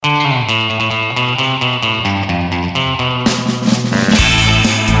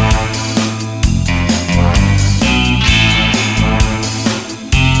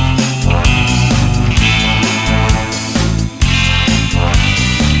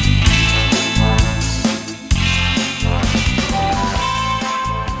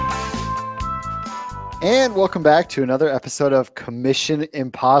And welcome back to another episode of Commission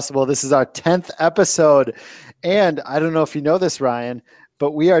Impossible. This is our 10th episode. And I don't know if you know this, Ryan,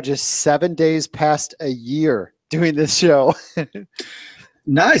 but we are just 7 days past a year doing this show.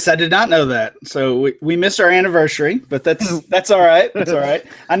 Nice. I did not know that. So we missed our anniversary, but that's all right. That's all right.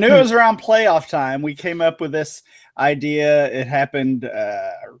 I knew it was around playoff time. We came up with this idea. It happened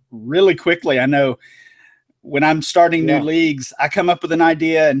really quickly. I know when I'm starting new leagues, I come up with an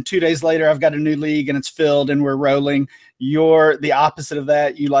idea and 2 days later I've got a new league and it's filled and we're rolling. You're the opposite of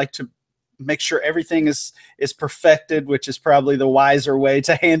that. You like to make sure everything is perfected, which is probably the wiser way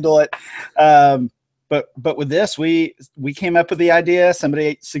to handle it. But with this, we came up with the idea.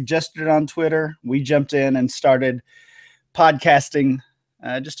 Somebody suggested it on Twitter. We jumped in and started podcasting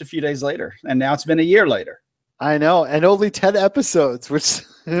just a few days later. And now it's been a year later. I know, and only 10 episodes, which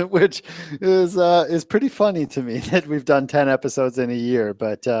is pretty funny to me that we've done 10 episodes in a year,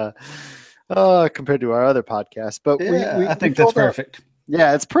 but compared to our other podcasts. But yeah, I think that's perfect.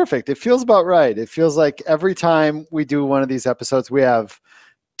 Yeah, it's perfect. It feels about right. It feels like every time we do one of these episodes, we have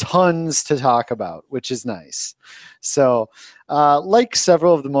tons to talk about, which is nice. So, like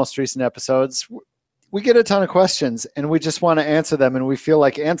several of the most recent episodes, we get a ton of questions and we just want to answer them, and we feel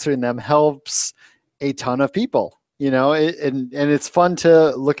like answering them helps a ton of people, and it's fun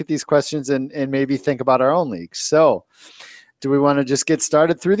to look at these questions and maybe think about our own leagues. So do we want to just get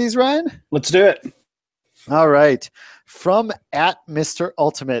started through these, Ryan? Let's do it. All right. From @Mr.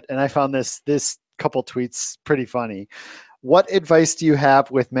 Ultimate. And I found this couple tweets pretty funny. What advice do you have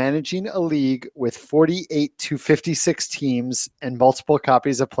with managing a league with 48 to 56 teams and multiple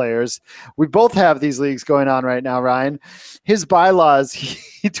copies of players? We both have these leagues going on right now, Ryan. His bylaws,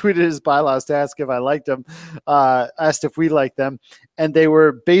 he tweeted his bylaws to ask if I liked them, asked if we liked them. And they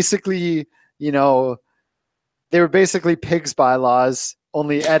were basically, Pig's bylaws,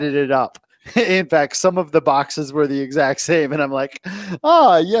 only edited up. In fact, some of the boxes were the exact same. And I'm like,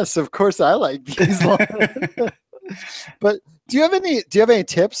 yes, of course I like these. But do you have any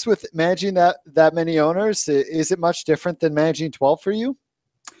tips with managing that many owners? Is it much different than managing 12 for you?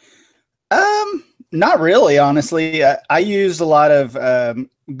 Not really, honestly. I use a lot of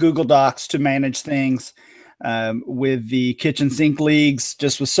Google Docs to manage things with the kitchen sink leagues,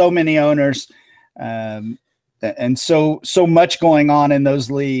 just with so many owners and so much going on in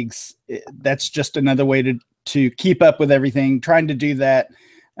those leagues. That's just another way to keep up with everything. Trying to do that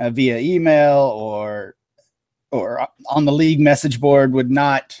via email or on the league message board would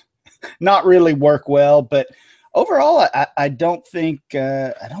not really work well. But overall, I don't think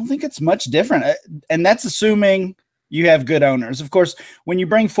it's much different. And that's assuming you have good owners. Of course, when you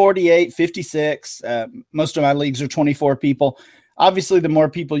bring 48, 56, most of my leagues are 24 people. Obviously, the more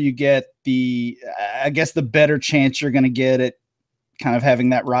people you get, the better chance you're going to get at kind of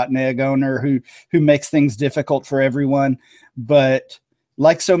having that rotten egg owner who makes things difficult for everyone. But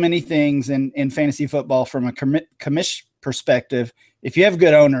like so many things in fantasy football, from a commish perspective, if you have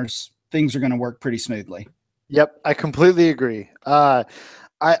good owners, things are going to work pretty smoothly. Yep, I completely agree. I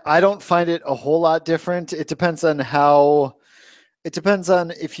don't find it a whole lot different. It depends on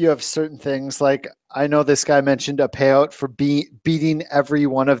if you have certain things. Like, I know this guy mentioned a payout for beating every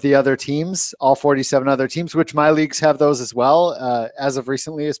one of the other teams, all 47 other teams, which my leagues have those as well, as of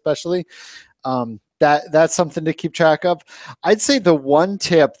recently, especially. That's something to keep track of. I'd say the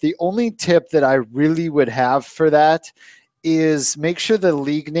only tip that I really would have for that is make sure the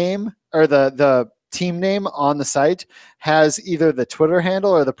league name or the team name on the site has either the Twitter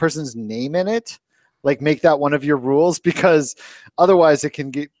handle or the person's name in it. Like, make that one of your rules, because otherwise it can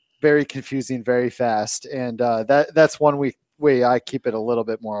get very confusing very fast. And that's one way I keep it a little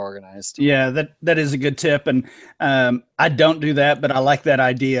bit more organized. Yeah, that is a good tip. And I don't do that, but I like that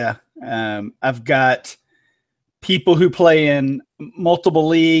idea. I've got people who play in multiple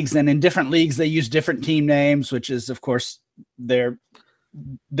leagues, and in different leagues, they use different team names, which is, of course, their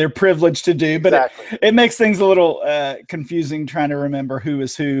privilege to do, but exactly. It makes things a little confusing trying to remember who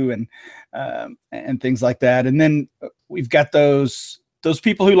is who and things like that. And then we've got those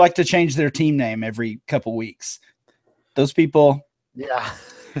people who like to change their team name every couple weeks. Those people. Yeah.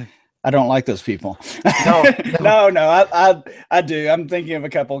 I don't like those people. No. I do. I'm thinking of a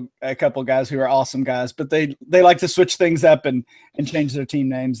couple guys who are awesome guys, but they like to switch things up and change their team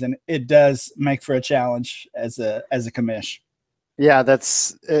names, and it does make for a challenge as a commish. Yeah,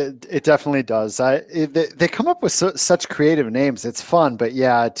 it definitely does. They come up with such creative names. It's fun, but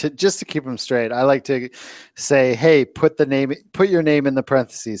yeah, just to keep them straight, I like to say, hey, put your name in the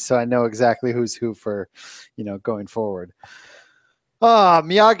parentheses so I know exactly who's who for, going forward.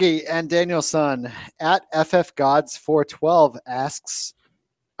 Miyagi and Danielson @FFGods412 asks,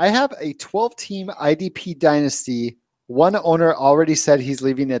 I have a 12-team IDP dynasty. One owner already said he's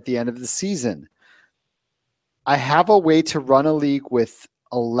leaving at the end of the season. I have a way to run a league with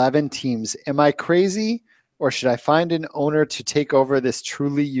 11 teams. Am I crazy, or should I find an owner to take over this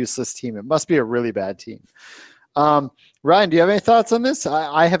truly useless team? It must be a really bad team. Ryan, do you have any thoughts on this?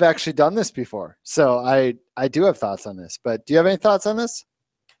 I have actually done this before, so I do have thoughts on this. But do you have any thoughts on this?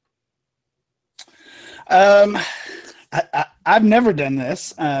 I've never done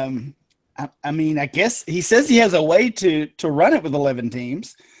this. I mean, I guess he says he has a way to run it with 11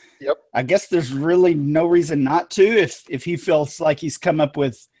 teams. Yep. I guess there's really no reason not to if he feels like he's come up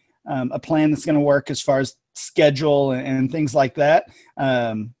with a plan that's going to work as far as schedule and things like that.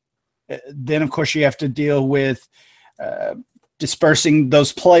 Then, of course, you have to deal with dispersing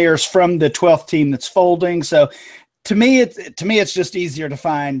those players from the 12th team that's folding. So, to me, it's just easier to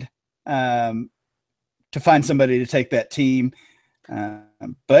find somebody to take that team.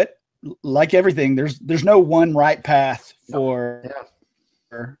 But like everything, there's no one right path for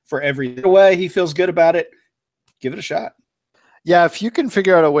every way. He feels good about it. Give it a shot. Yeah, if you can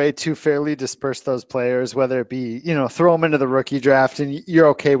figure out a way to fairly disperse those players, whether it be, throw them into the rookie draft and you're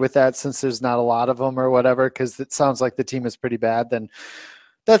okay with that since there's not a lot of them or whatever, because it sounds like the team is pretty bad, then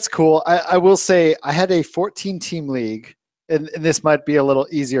that's cool. I will say I had a 14-team league, and this might be a little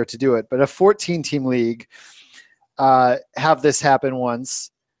easier to do it, but a 14-team league have this happen once.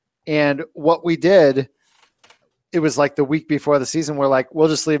 And what we did, it was like the week before the season, we're like, we'll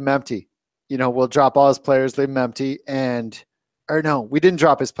just leave him empty. We'll drop all his players, leave him empty. Or no, we didn't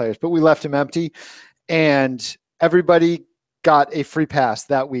drop his players, but we left him empty. And everybody got a free pass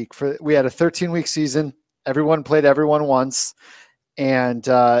that week. We had a 13-week season. Everyone played everyone once. And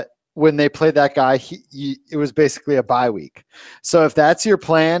when they played that guy, it was basically a bye week. So if that's your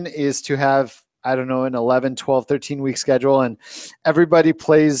plan, is to have, I don't know, an 11, 12, 13-week schedule, and everybody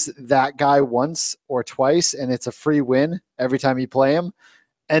plays that guy once or twice, and it's a free win every time you play him,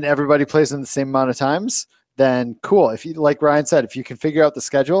 and everybody plays him the same amount of times, then cool. If you, like Ryan said, if you can figure out the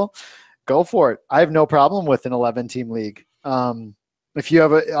schedule, go for it. I have no problem with an 11-team league. If you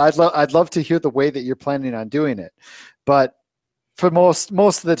have I'd love to hear the way that you're planning on doing it, but for most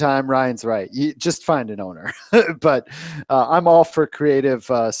of the time, Ryan's right. You just find an owner. But I'm all for creative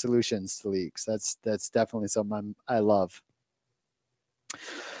solutions to leagues. That's definitely something I love.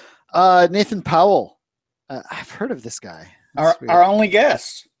 Nathan Powell. I've heard of this guy. Our only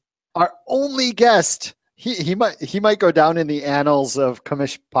guest. Our only guest. He might go down in the annals of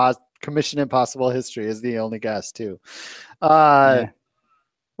Commission Impossible history as the only guest too. Yeah.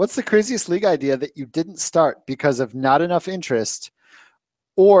 What's the craziest league idea that you didn't start because of not enough interest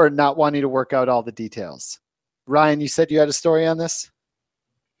or not wanting to work out all the details? Ryan, you said you had a story on this?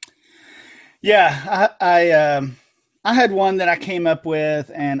 Yeah, I had one that I came up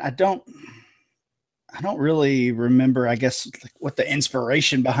with, and I don't really remember, I guess, what the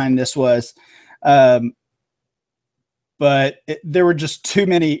inspiration behind this was. But there were just too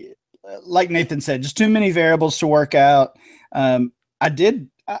many, like Nathan said, just too many variables to work out.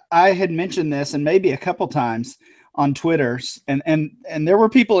 I had mentioned this, and maybe a couple times on Twitter, and there were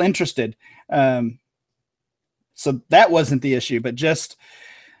people interested. So that wasn't the issue, but just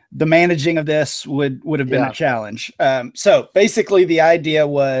the managing of this would have been a challenge. So basically the idea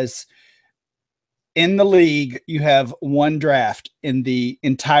was, in the league, you have one draft in the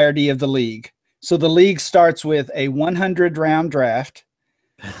entirety of the league. So the league starts with a 100-round draft.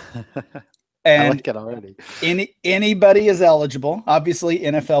 And I like it already. Anybody is eligible. Obviously,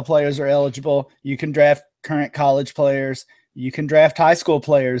 NFL players are eligible. You can draft current college players. You can draft high school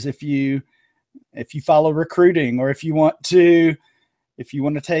players if you follow recruiting, or if you want to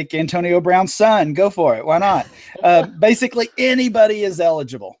take Antonio Brown's son, go for it. Why not? Basically, anybody is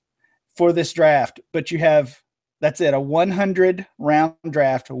eligible for this draft, but that's it, a 100-round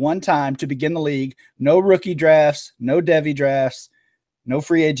draft, one time to begin the league. No rookie drafts, no Devy drafts, no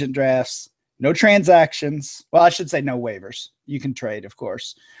free agent drafts. No transactions. Well, I should say no waivers. You can trade, of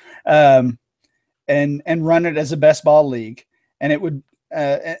course, and run it as a best ball league. And it would,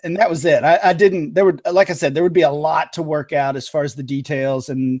 and that was it. Like I said, there would be a lot to work out as far as the details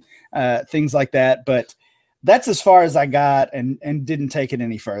and things like that. But that's as far as I got, and didn't take it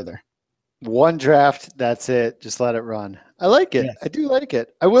any further. One draft, that's it. Just let it run. I like it. Yes. I do like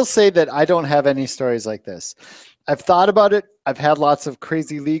it. I will say that I don't have any stories like this. I've thought about it. I've had lots of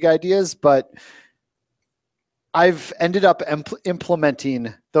crazy league ideas, but I've ended up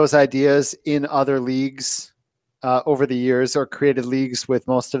implementing those ideas in other leagues over the years, or created leagues with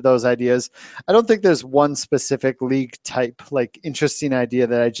most of those ideas. I don't think there's one specific league type, like interesting idea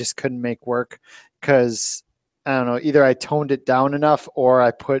that I just couldn't make work, because I don't know, either I toned it down enough or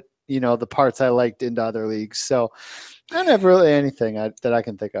I put, the parts I liked into other leagues. So I don't have really anything that I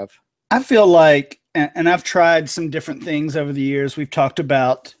can think of. I feel like, and I've tried some different things over the years. We've talked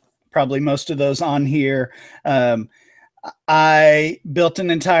about probably most of those on here. I built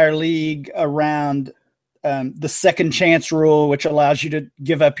an entire league around the second chance rule, which allows you to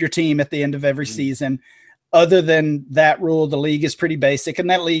give up your team at the end of every season. Other than that rule, the league is pretty basic, and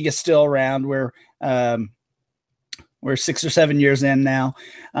that league is still around. We're 6 or 7 years in now.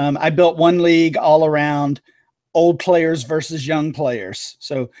 I built one league all around old players versus young players.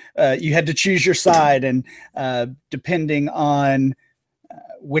 So you had to choose your side, and depending on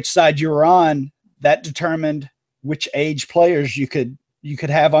which side you were on, that determined which age players you could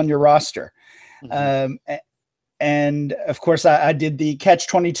have on your roster. And of course, I did the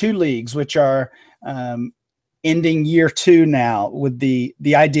Catch-22 leagues, which are ending year 2 now, with the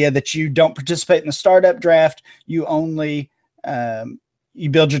idea that you don't participate in the startup draft. You only you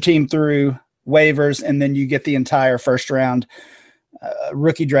build your team through waivers, and then you get the entire first round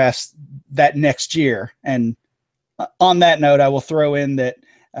rookie drafts that next year. And on that note, I will throw in that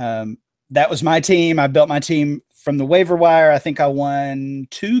that was my team. I built my team from the waiver wire. I think I won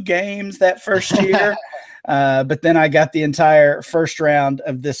 2 games that first year. But then I got the entire first round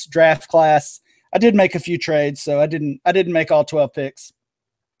of this draft class. I did make a few trades, so I didn't make all 12 picks,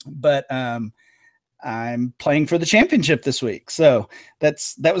 but I'm playing for the championship this week. So that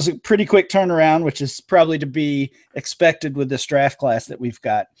was a pretty quick turnaround, which is probably to be expected with this draft class that we've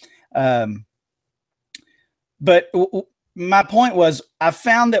got. But my point was, I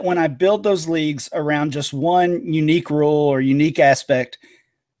found that when I build those leagues around just one unique rule or unique aspect,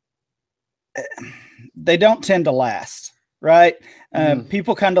 they don't tend to last, right?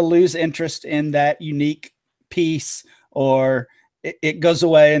 People kind of lose interest in that unique piece, or it goes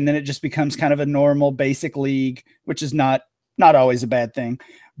away, and then it just becomes kind of a normal basic league, which is not always a bad thing.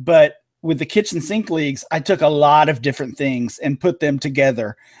 But with the kitchen sink leagues, I took a lot of different things and put them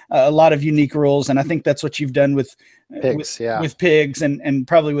together, a lot of unique rules. And I think that's what you've done with pigs, with pigs, and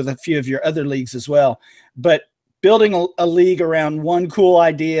probably with a few of your other leagues as well. But building a league around one cool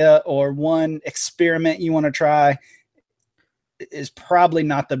idea or one experiment you want to try is probably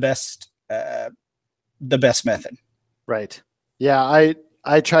not the best method. Right. Yeah.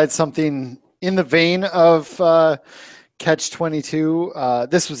 I tried something in the vein of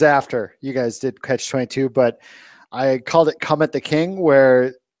Catch-22. This was after you guys did Catch-22, but I called it Come at the King,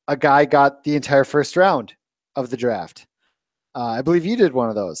 where a guy got the entire first round of the draft. I believe you did one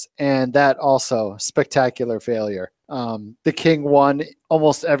of those, and that also spectacular failure. The King won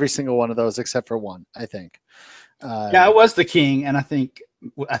almost every single one of those except for one, I think. I was the King, and I think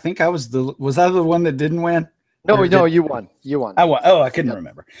I was I the one that didn't win? No, you won. You won. I won. Oh, I couldn't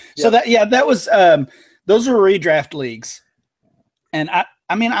remember. So that was those were redraft leagues, and I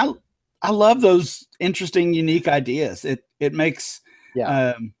mean I love those interesting, unique ideas. It makes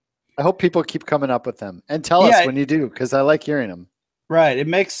I hope people keep coming up with them, and tell us when you do, because I like hearing them. Right. It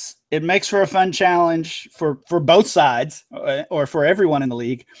makes for a fun challenge for both sides, or for everyone in the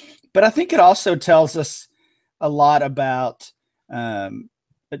league. But I think it also tells us a lot about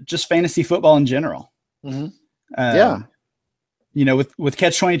just fantasy football in general. Mm-hmm. With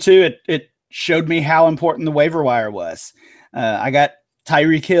Catch-22, it showed me how important the waiver wire was. I got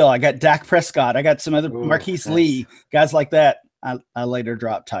Tyreek Hill, I got Dak Prescott, I got some other Marquise Lee, guys like that. I later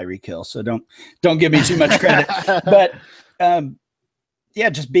dropped Tyreek Hill, so don't give me too much credit. But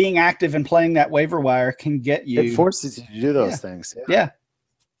just being active and playing that waiver wire can get you. It forces you to do those things. Yeah.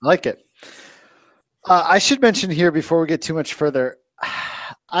 I like it. I should mention here before we get too much further,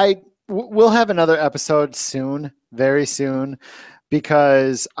 we'll have another episode soon, very soon,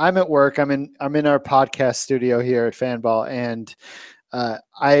 because I'm at work. I'm in our podcast studio here at Fanball, and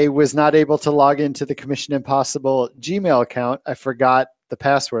I was not able to log into the Commission Impossible Gmail account. I forgot the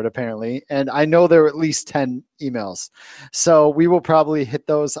password apparently, and I know there were at least 10 emails. So we will probably hit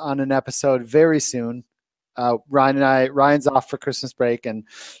those on an episode very soon. Ryan's off for Christmas break, and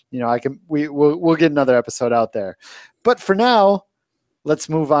we'll get another episode out there. But for now, let's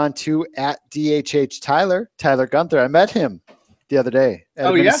move on to at DHH Tyler Gunther. I met him the other day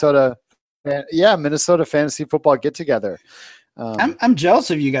at Minnesota Fantasy Football Get Together. I'm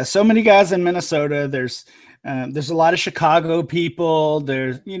jealous of you guys. So many guys in Minnesota. There's a lot of Chicago people.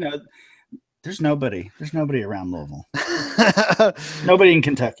 There's nobody around Louisville. Nobody in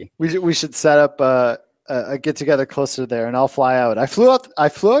Kentucky. We should set up a get together closer there, and I'll fly out. I flew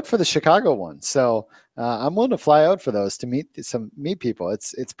out for the Chicago one, so I'm willing to fly out for those to meet people.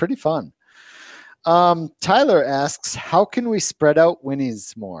 It's pretty fun. Tyler asks, how can we spread out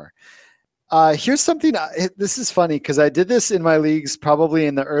winnings more? Here's something. This is funny because I did this in my leagues probably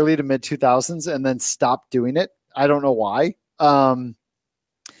in the early to mid 2000s and then stopped doing it. I don't know why.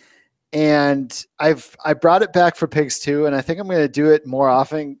 And I brought it back for Pigs 2, and I think I'm going to do it more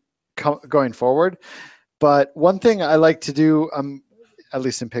often going forward. But one thing I like to do, at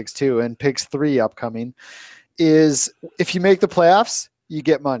least in Pigs 2 and Pigs 3 upcoming, is if you make the playoffs, you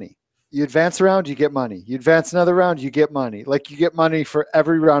get money. You advance a round, you get money. You advance another round, you get money. Like you get money for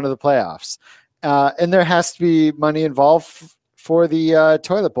every round of the playoffs. And there has to be money involved for the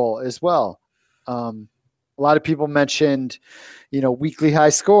toilet bowl as well. A lot of people mentioned, weekly high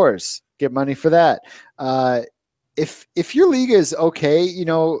scores, get money for that. If your league is okay,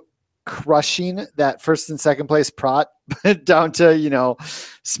 crushing that first and second place prot down to,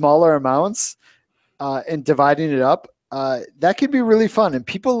 smaller amounts and dividing it up, that could be really fun. And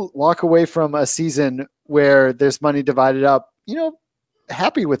people walk away from a season where there's money divided up,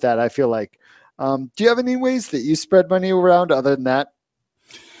 happy with that, I feel like. Do you have any ways that you spread money around other than that?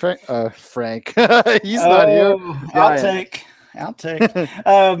 Frank. He's not here. I'll take.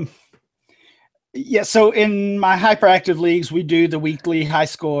 Yeah, so in my hyperactive leagues, we do the weekly high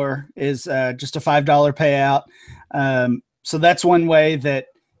score is just a $5 payout. So that's one way that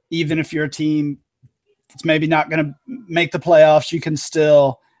even if you're a team that's maybe not going to make the playoffs, you can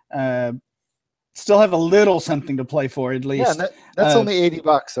still have a little something to play for at least. Yeah, that's only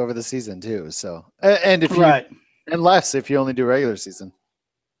 $80 over the season too. So and if you and less if you only do regular season.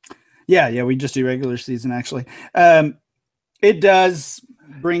 Yeah, we just do regular season actually. It does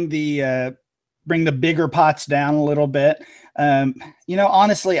bring the bigger pots down a little bit.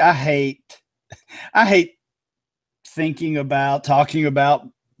 Honestly, I hate talking about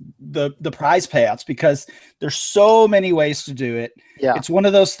the prize payouts because there's so many ways to do it. Yeah. It's one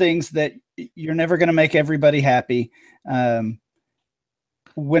of those things that you're never going to make everybody happy.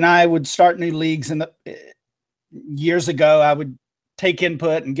 When I would start new leagues years ago, I would take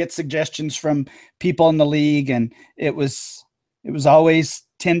input and get suggestions from people in the league. And it was always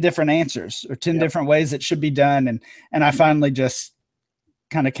 10 different answers or 10 different ways it should be done. And I finally just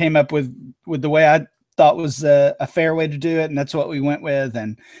kind of came up with the way I thought was a fair way to do it. And that's what we went with.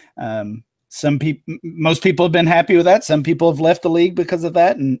 And most people have been happy with that. Some people have left the league because of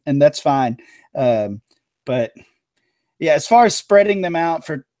that. And that's fine. But yeah, as far as spreading them out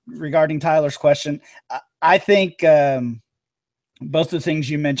regarding Tyler's question, I think both the things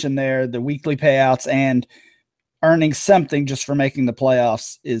you mentioned there, the weekly payouts and earning something just for making the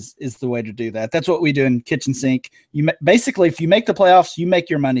playoffs is the way to do that. That's what we do in Kitchen Sink. Basically, if you make the playoffs, you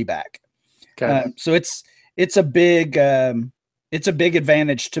make your money back. Okay. So it's a big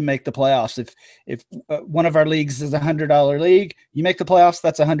advantage to make the playoffs. If one of our leagues is $100 league, you make the playoffs,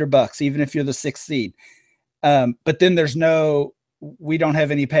 that's $100, even if you're the 6th seed. But then we don't have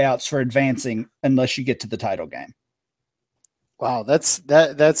any payouts for advancing unless you get to the title game. Wow, that's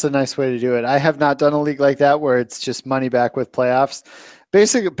a nice way to do it. I have not done a league like that where it's just money back with playoffs.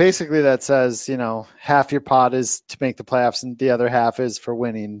 Basically that says, half your pot is to make the playoffs and the other half is for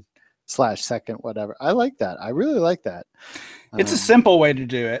winning / second, whatever. I like that. I really like that. It's a simple way to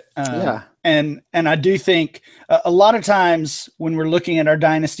do it. Yeah. And I do think a lot of times when we're looking at our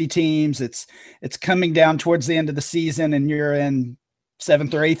dynasty teams, it's coming down towards the end of the season and you're in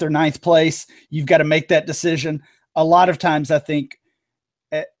 7th or 8th or 9th place. You've got to make that decision. A lot of times I think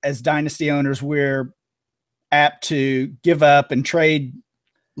as dynasty owners, we're apt to give up and trade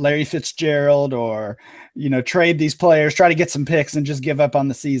Larry Fitzgerald or, trade these players, try to get some picks and just give up on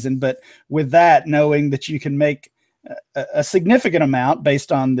the season. But with that, knowing that you can make a significant amount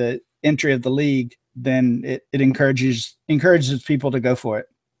based on the entry of the league, then it encourages people to go for it.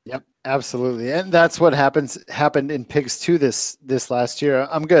 Yep, absolutely. And that's what happened in Pigs 2 this last year.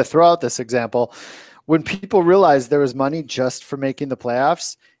 I'm going to throw out this example. When people realized there was money just for making the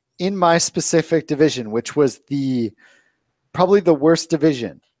playoffs in my specific division, which was probably the worst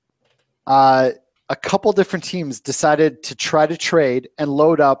division, a couple different teams decided to try to trade and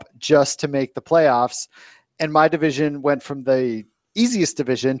load up just to make the playoffs. And my division went from the easiest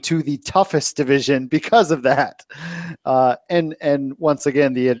division to the toughest division because of that. And once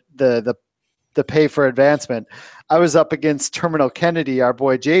again, the pay for advancement, I was up against Terminal Kennedy, our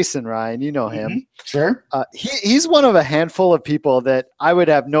boy Jason Ryan. You know him. Mm-hmm. Sure. He's one of a handful of people that I would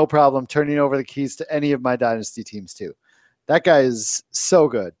have no problem turning over the keys to any of my dynasty teams to. That guy is so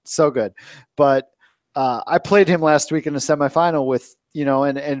good, so good. But I played him last week in a semifinal with,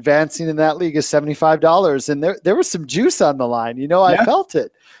 and advancing in that league is $75. And there was some juice on the line. I felt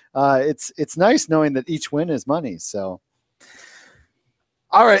it. It's nice knowing that each win is money. So.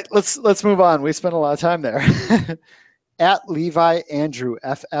 All right, let's move on. We spent a lot of time there. At Levi Andrew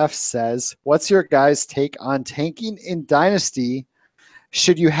FF says, what's your guys' take on tanking in Dynasty?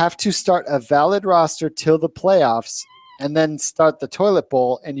 Should you have to start a valid roster till the playoffs and then start the toilet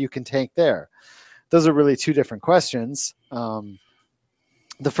bowl and you can tank there? Those are really two different questions.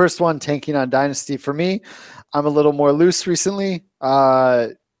 The first one, tanking on Dynasty, for me, I'm a little more loose recently.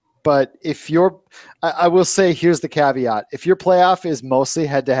 But if I will say, here's the caveat. If your playoff is mostly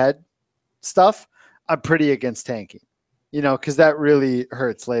head-to-head stuff, I'm pretty against tanking, because that really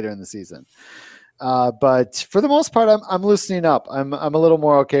hurts later in the season. But for the most part, I'm loosening up. I'm a little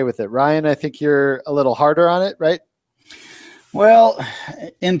more okay with it. Ryan, I think you're a little harder on it, right? Well,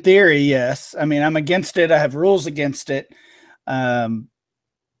 in theory, yes. I mean, I'm against it. I have rules against it.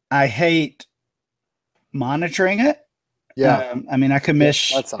 I hate monitoring it. Yeah. I mean, I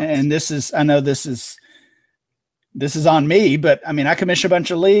commish, and I know this is on me, but I mean, I commish a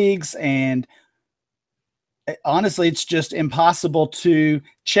bunch of leagues, and honestly, it's just impossible to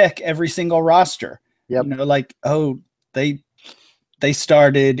check every single roster. Yep. They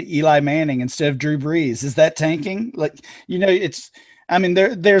started Eli Manning instead of Drew Brees. Is that tanking?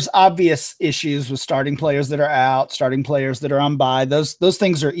 There's obvious issues with starting players that are out, starting players that are on bye. Those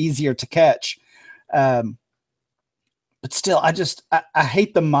things are easier to catch. But still, I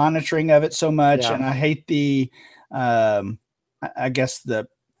hate the monitoring of it so much. Yeah. And I hate the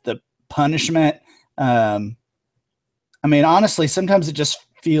punishment. Honestly, sometimes it just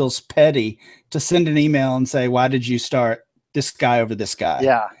feels petty to send an email and say, why did you start this guy over this guy?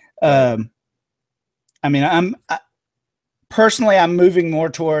 Yeah. I'm moving more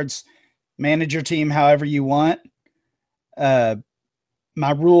towards manage your team however you want.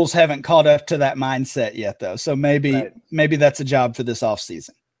 My rules haven't caught up to that mindset yet, though. So maybe that's a job for this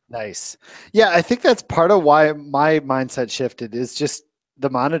offseason. Nice. Yeah, I think that's part of why my mindset shifted is just the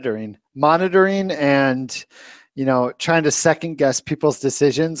monitoring and, trying to second guess people's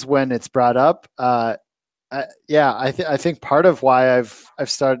decisions when it's brought up. I think part of why I've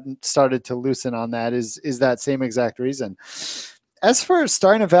started to loosen on that is that same exact reason. As for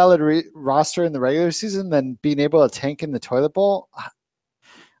starting a valid roster in the regular season, then being able to tank in the toilet bowl,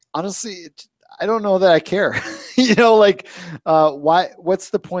 honestly, I don't know that I care. Why? What's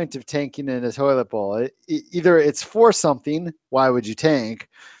the point of tanking in a toilet bowl? Either it's for something, why would you tank?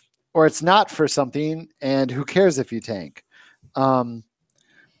 Or it's not for something, and who cares if you tank? I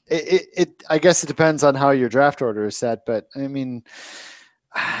guess it depends on how your draft order is set, but I mean,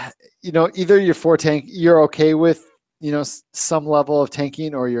 either you're for tank, you're okay with, some level of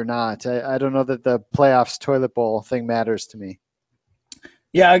tanking, or you're not. I don't know that the playoffs toilet bowl thing matters to me.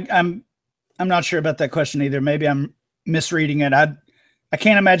 Yeah, I'm not sure about that question either. Maybe I'm misreading it. I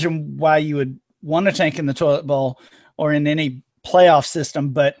can't imagine why you would want to tank in the toilet bowl or in any playoff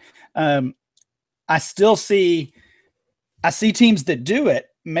system, but I see teams that do it.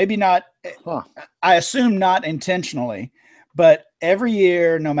 Maybe not. Huh. I assume not intentionally, but every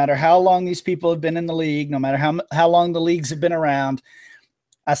year, no matter how long these people have been in the league, no matter how long the leagues have been around,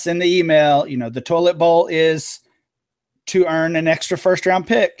 I send the email. The toilet bowl is to earn an extra first-round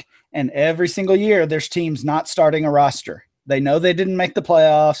pick, and every single year, there's teams not starting a roster. They know they didn't make the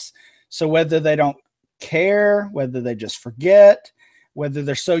playoffs, so whether they don't care, whether they just forget, whether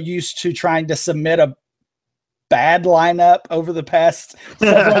they're so used to trying to submit a bad lineup over the past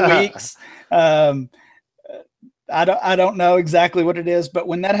several weeks. I don't know exactly what it is, but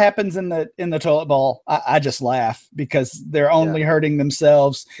when that happens in the toilet bowl, I just laugh because they're only hurting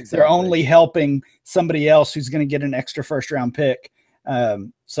themselves. Exactly. They're only helping somebody else who's going to get an extra first round pick.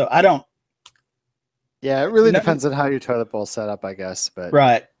 So I don't. Yeah, it really depends on how your toilet bowl is set up, I guess. But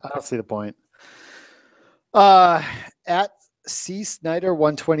right, I don't see the point. At C Snyder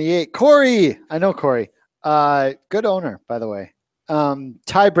 128, Corey. I know Corey. Good owner, by the way.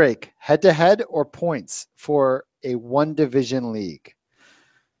 Tie break, head-to-head or points for a one division league?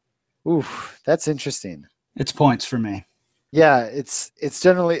 Oof, that's interesting. It's points for me. Yeah, it's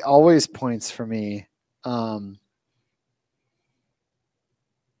generally always points for me.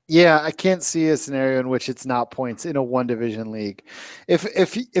 Yeah, I can't see a scenario in which it's not points in a one division league. If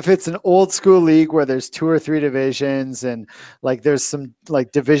it's an old school league where there's 2 or 3 divisions and like there's some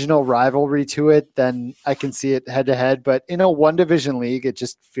like divisional rivalry to it, then I can see it head to head. But in a one division league, it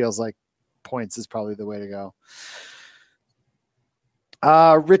just feels like points is probably the way to go.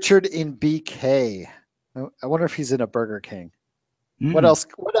 Richard in BK. I wonder if he's in a Burger King. What else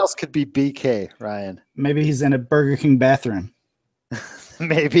could be BK, Ryan? Maybe he's in a Burger King bathroom.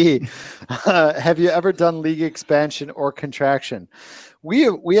 Maybe. Have you ever done league expansion or contraction? We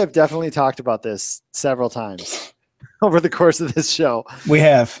have definitely talked about this several times over the course of this show. We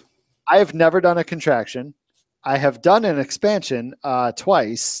have. I have never done a contraction. I have done an expansion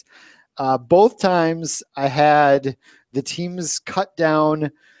twice. Both times I had the teams cut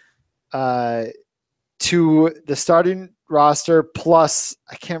down to the starting roster plus,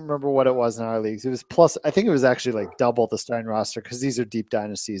 I can't remember what it was in our leagues. It was plus, I think it was actually like double the starting roster because these are deep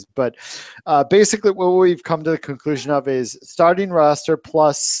dynasties. But basically what we've come to the conclusion of is starting roster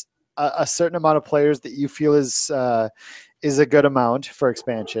plus a certain amount of players that you feel is a good amount for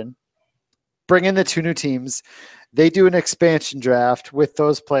expansion. Bring in the 2 new teams. They do an expansion draft with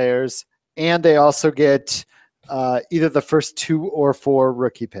those players, and they also get either the first 2 or 4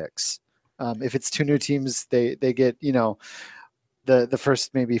 rookie picks. If it's 2 new teams, they get, the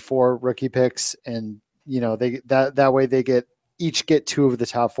first maybe 4 rookie picks, and they that way they each get 2 of the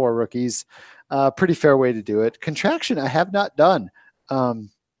top 4 rookies. Pretty fair way to do it. Contraction I have not done.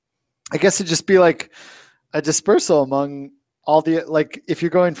 I guess it'd just be like a dispersal among all the, like if you're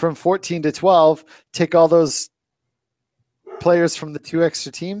going from 14 to 12, take all those players from the 2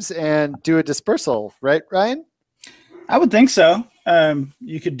 extra teams and do a dispersal, right, Ryan? I would think so.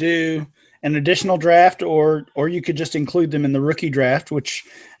 You could do an additional draft, or you could just include them in the rookie draft, which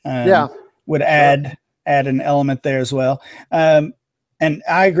would add an element there as well. And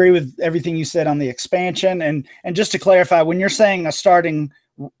I agree with everything you said on the expansion. And just to clarify, when you're saying a starting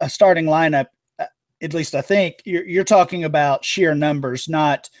lineup, at least I think you're talking about sheer numbers,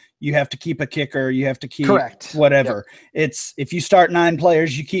 not you have to keep a kicker, you have to keep correct whatever. Yep. It's if you start 9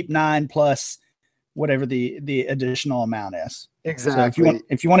 players, you keep 9 plus whatever the additional amount is. Exactly. So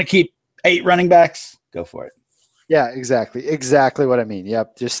if you want to keep 8 running backs, go for it. Yeah, exactly what I mean.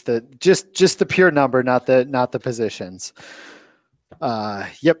 Yep, just the pure number, not the positions.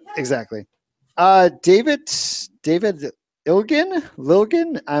 Yep, exactly. David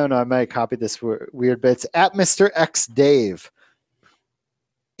Lilgan, I don't know, I might copy this weird bits at Mr. X Dave.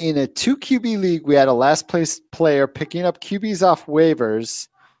 In a 2 QB league, we had a last place player picking up QBs off waivers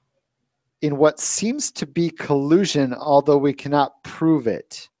in what seems to be collusion, although we cannot prove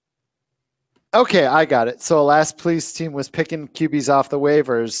it. Okay, I got it. So a last place team was picking QBs off the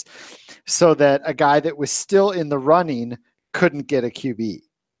waivers so that a guy that was still in the running couldn't get a QB.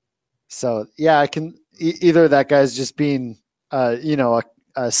 So yeah, I can either that guy's just being a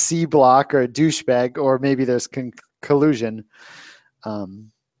C block or a douchebag, or maybe there's collusion.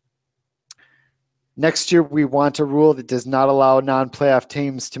 Next year, we want a rule that does not allow non-playoff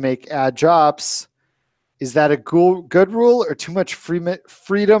teams to make ad drops. Is that a good rule or too much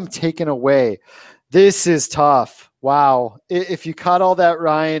freedom taken away? This is tough. Wow. If you caught all that,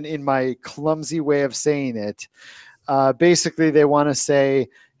 Ryan, in my clumsy way of saying it, basically they want to say,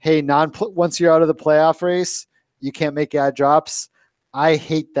 hey, once you're out of the playoff race, you can't make ad drops. I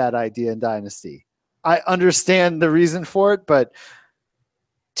hate that idea in Dynasty. I understand the reason for it, but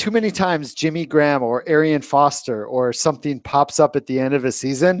too many times Jimmy Graham or Arian Foster or something pops up at the end of a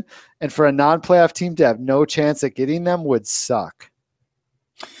season, and for a non-playoff team to have no chance at getting them would suck.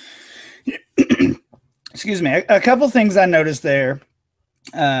 Excuse me. A couple things I noticed there.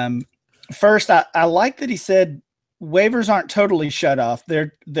 First, I like that he said waivers aren't totally shut off.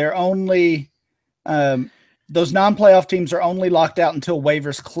 They're only those non-playoff teams are only locked out until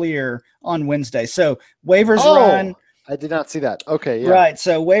waivers clear on Wednesday. So waivers run. I did not see that. Okay, yeah. Right.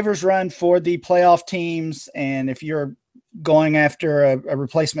 So waivers run for the playoff teams, and if you're going after a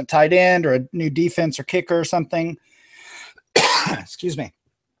replacement tight end or a new defense or kicker or something, excuse me,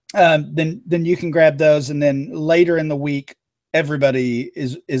 then you can grab those, and then later in the week, everybody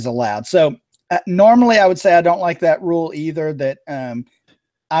is allowed. So normally, I would say I don't like that rule either. That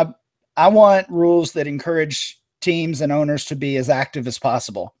I want rules that encourage teams and owners to be as active as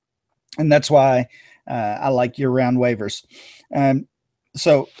possible, and that's why. I like year-round waivers.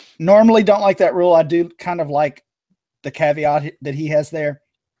 So normally don't like that rule. I do kind of like the caveat that he has there.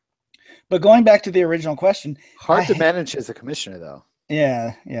 But going back to the original question. Hard to manage as a commissioner, though.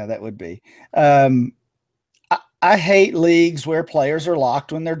 Yeah, that would be. I hate leagues where players are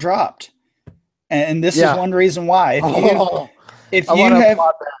locked when they're dropped. And this is one reason why. If you have,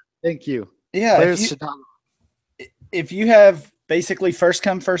 thank you. Yeah. Players should not. If you have basically first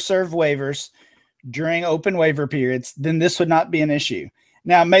come, first serve waivers during open waiver periods, then this would not be an issue.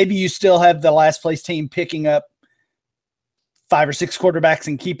 Now, maybe you still have the last place team picking up 5 or 6 quarterbacks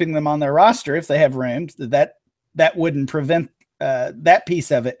and keeping them on their roster if they have room. That wouldn't prevent that piece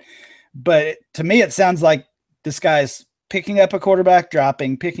of it. But to me, it sounds like this guy's picking up a quarterback,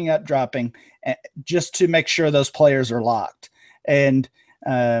 picking up, dropping, just to make sure those players are locked. And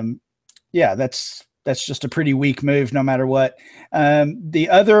that's just a pretty weak move no matter what. The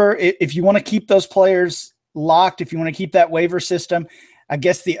other, if you want to keep those players locked, if you want to keep that waiver system, I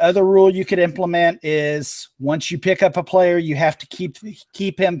guess the other rule you could implement is once you pick up a player, you have to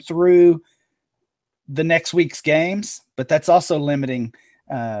keep him through the next week's games, but that's also limiting.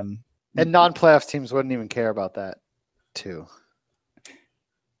 And non-playoff teams wouldn't even care about that too.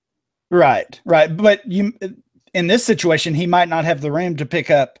 Right. But in this situation, he might not have the room to pick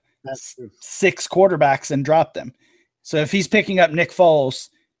up 6 quarterbacks and drop them. So if he's picking up Nick Foles,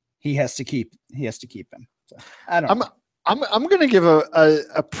 he has to keep him. So I don't know. I'm going to give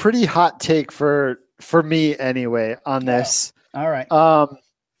a pretty hot take for me anyway on this. All right.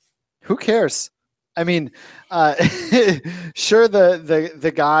 Who cares? I mean, sure, the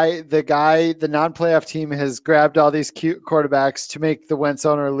non-playoff team has grabbed all these cute quarterbacks to make the Wentz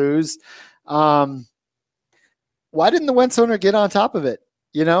owner lose. Why didn't the Wentz owner get on top of it?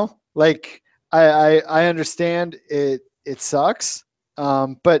 You know, like I understand it sucks,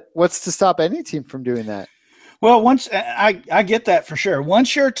 but what's to stop any team from doing that? Well, once I get that for sure.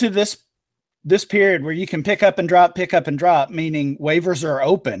 Once you're to this period where you can pick up and drop, meaning waivers are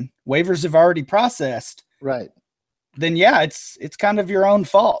open, waivers have already processed, right? Then yeah, it's kind of your own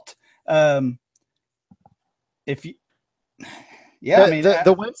fault. If you, yeah,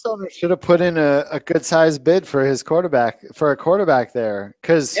 the Wentz owner should have put in a good sized bid for a quarterback there,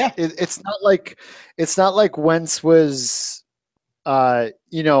 because it's not like Wentz was,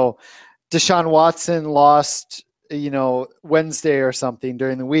 Deshaun Watson lost, Wednesday or something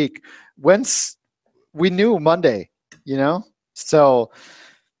during the week. Wentz, we knew Monday, so,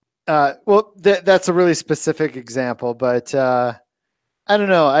 that's a really specific example, but I don't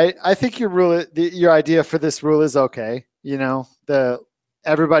know. I think your idea for this rule is okay.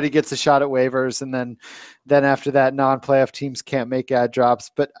 Everybody gets a shot at waivers, and then after that, non-playoff teams can't make ad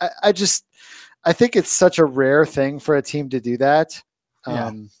drops. But I think it's such a rare thing for a team to do that.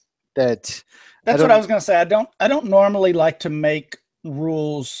 That's what I was going to say. I don't normally like to make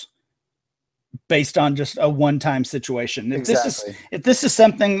rules based on just a one-time situation. If this is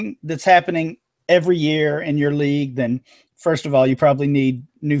something that's happening every year in your league, then first of all, you probably need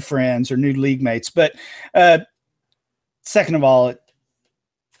new friends or new league mates. But second of all,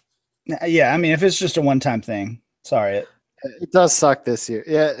 if it's just a one-time thing, sorry. It does suck this year.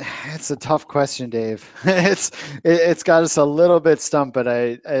 Yeah, it's a tough question, Dave. It's got us a little bit stumped, but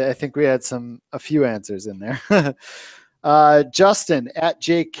I think we had a few answers in there. Justin at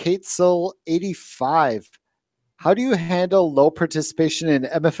JKatesel85. How do you handle low participation in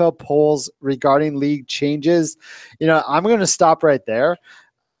MFL polls regarding league changes? I'm going to stop right there.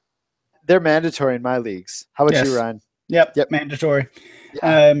 They're mandatory in my leagues. How about you, Ryan? Yep. Mandatory.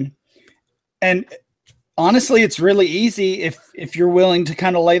 Yeah. And honestly, it's really easy if you're willing to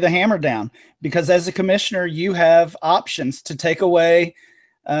kind of lay the hammer down, because as a commissioner, you have options to take away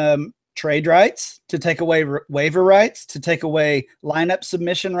trade rights, to take away waiver rights, to take away lineup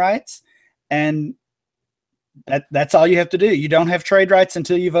submission rights. And that's all you have to do. You don't have trade rights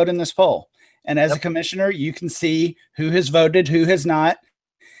until you vote in this poll. And as a commissioner, you can see who has voted, who has not.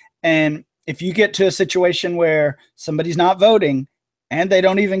 And if you get to a situation where somebody's not voting and they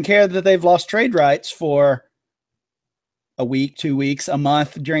don't even care that they've lost trade rights for a week, 2 weeks, a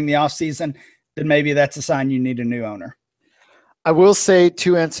month during the off season, then maybe that's a sign you need a new owner. I will say,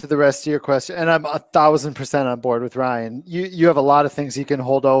 to answer the rest of your question, and I'm 1,000% on board with Ryan, you have a lot of things you can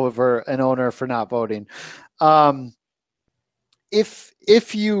hold over an owner for not voting.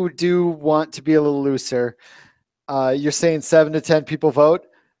 If you do want to be a little looser, you're saying 7 to 10 people vote.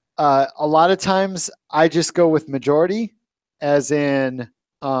 A lot of times I just go with majority, as in,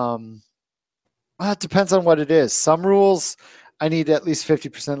 it depends on what it is. Some rules I need at least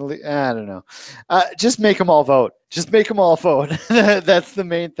 50% I don't know. Just make them all vote. Just make them all vote. That's the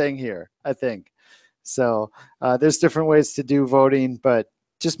main thing here, I think. So there's different ways to do voting, but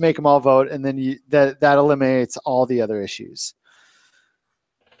just make them all vote, and then that eliminates all the other issues.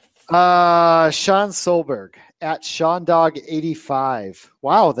 Sean Solberg at SeanDog85.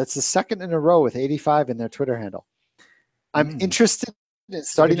 Wow, that's the second in a row with 85 in their Twitter handle. I'm interested in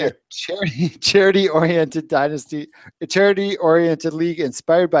starting a charity-oriented league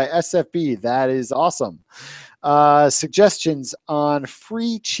inspired by SFB. That is awesome. Suggestions on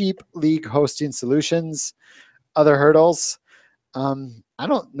free, cheap league hosting solutions. Other hurdles. I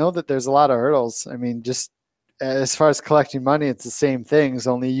don't know that there's a lot of hurdles. I mean, just as far as collecting money, it's the same things,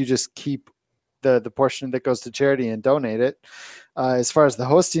 only you just keep the portion that goes to charity and donate it. As far as the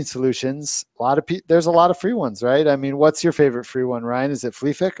hosting solutions, there's a lot of free ones, right? I mean, what's your favorite free one, Ryan? Is it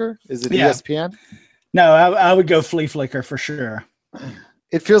Flea Flicker? Is it ESPN? No, I would go Flea Flicker for sure.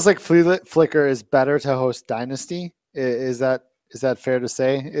 It feels like Flea Flicker is better to host Dynasty. Is that fair to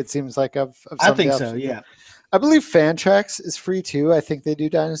say? It seems like I think so. Yeah. I believe Fantrax is free too. I think they do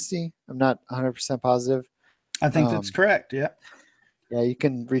Dynasty. I'm not 100% positive. I think that's correct. Yeah. Yeah, you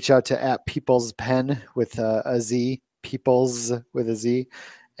can reach out to at People's Pen with a Z, People's with a Z,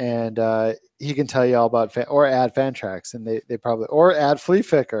 and he can tell you all about or add Fantrax, and they probably or add Flea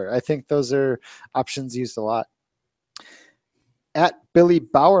Flicker. I think those are options used a lot. At Billy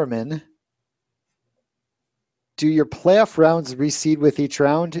Bowerman, do your playoff rounds reseed with each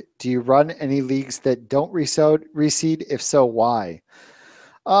round? Do you run any leagues that don't reseed? If so, why?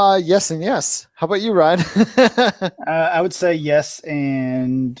 Yes and yes. How about you, Ryan? I would say yes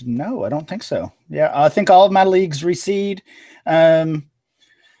and no. I don't think so. Yeah, I think all of my leagues reseed. I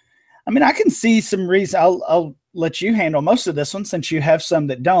mean, I can see some reason. I'll let you handle most of this one since you have some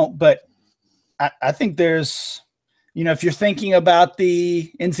that don't. But I think there's, if you're thinking about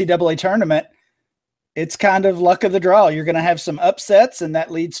the NCAA tournament, it's kind of luck of the draw. You're going to have some upsets, and that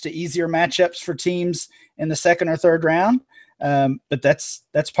leads to easier matchups for teams in the second or third round. But that's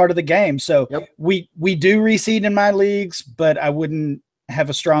part of the game. So yep. we do reseed in my leagues, but I wouldn't have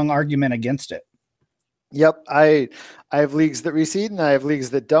a strong argument against it. Yep. I have leagues that reseed and I have leagues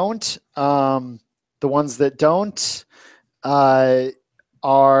that don't. The ones that don't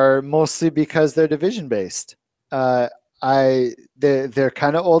are mostly because they're division based. They're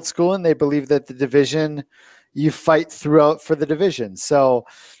kind of old school and they believe that the division you fight throughout for the division. So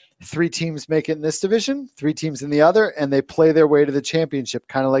 3 teams make it in this division, 3 teams in the other, and they play their way to the championship,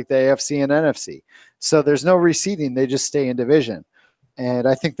 kind of like the AFC and NFC. So there's no reseeding. They just stay in division. And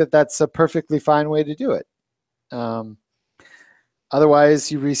I think that that's a perfectly fine way to do it.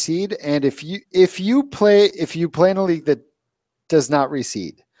 Otherwise you reseed. And if you play in a league that does not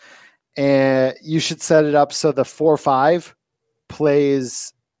reseed, and you should set it up so the 4-5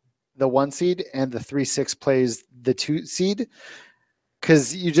 plays the 1 seed and the 3-6 plays the 2 seed.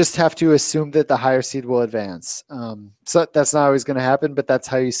 Because you just have to assume that the higher seed will advance. So that's not always going to happen, but that's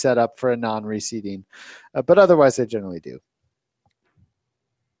how you set up for a non-reseeding. But otherwise, I generally do.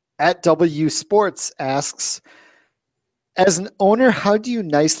 At W Sports asks, as an owner, how do you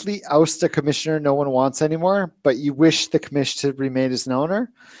nicely oust a commissioner no one wants anymore, but you wish the commissioner to remain as an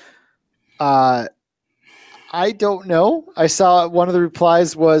owner? I don't know. I saw one of the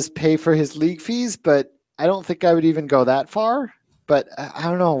replies was pay for his league fees, but I don't think I would even go that far. But I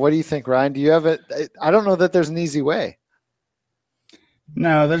don't know. What do you think, Ryan? Do you have it? I don't know that there's an easy way.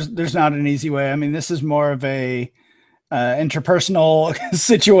 No, there's not an easy way. I mean, this is more of a interpersonal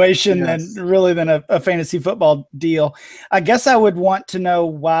situation than a fantasy football deal. I guess I would want to know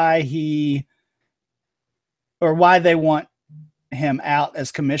why they want him out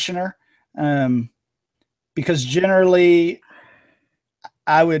as commissioner. Because generally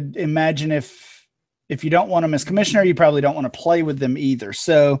I would imagine if you don't want him as commissioner, you probably don't want to play with them either.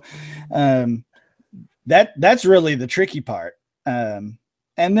 So that's really the tricky part. And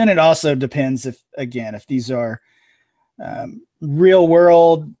then it also depends if these are real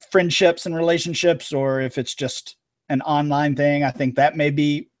world friendships and relationships, or if it's just an online thing. I think that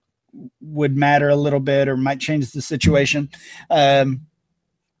maybe would matter a little bit or might change the situation. But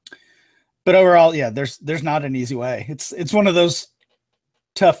overall, yeah, there's not an easy way. It's one of those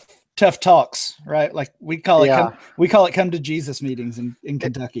tough talks, right? Like we call it come to Jesus meetings in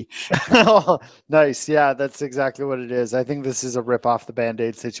Kentucky. Oh, nice. Yeah, that's exactly what it is. I think this is a rip off the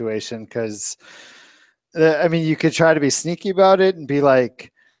Band-Aid situation because I mean, you could try to be sneaky about it and be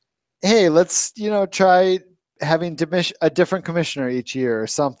like, hey, let's, try having a different commissioner each year or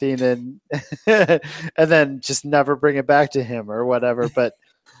something, and and then just never bring it back to him or whatever. But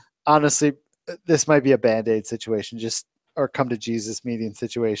honestly, this might be a Band-Aid situation, or come to Jesus meeting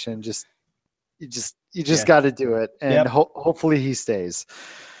situation. You just got to do it, and hopefully he stays.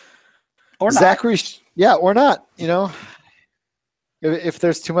 Or not. Zachary, or not. If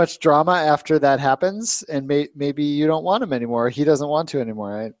there's too much drama after that happens, and maybe you don't want him anymore, he doesn't want to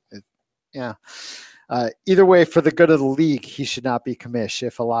anymore. Either way, for the good of the league, he should not be commish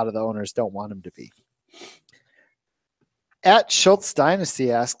if a lot of the owners don't want him to be. At Schultz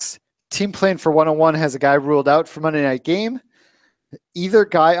Dynasty asks, team playing for 101 has a guy ruled out for Monday night game. Either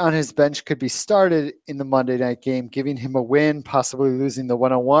guy on his bench could be started in the Monday night game, giving him a win, possibly losing the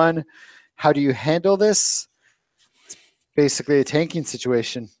 101. How do you handle this? It's basically a tanking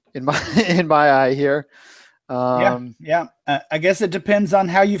situation in my eye here. I guess it depends on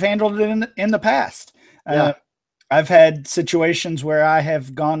how you've handled it in the past. I've had situations where I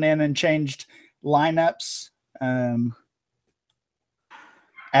have gone in and changed lineups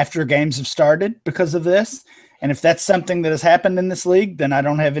after games have started because of this. And if that's something that has happened in this league, then I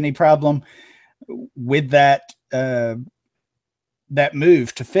don't have any problem with that that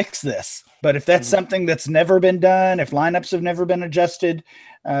move to fix this. But if that's something that's never been done, if lineups have never been adjusted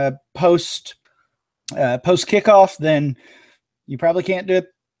post kickoff, then you probably can't do it.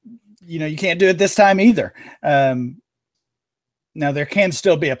 You can't do it this time either. Now there can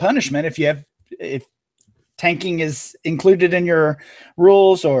still be a punishment if tanking is included in your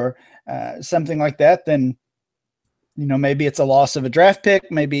rules or something like that, then maybe it's a loss of a draft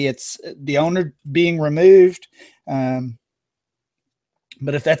pick, maybe it's the owner being removed.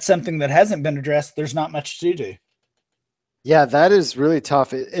 But if that's something that hasn't been addressed, there's not much to do. Yeah, that is really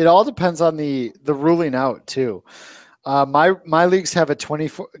tough. It all depends on the ruling out too. My leagues have a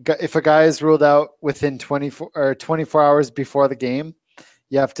 24. If a guy is ruled out within 24 hours before the game,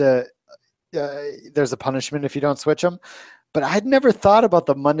 you have to. There's a punishment if you don't switch them. But I'd never thought about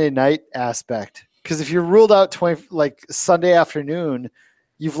the Monday night aspect, because if you're ruled out Sunday afternoon,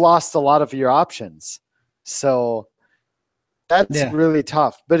 you've lost a lot of your options. So that's really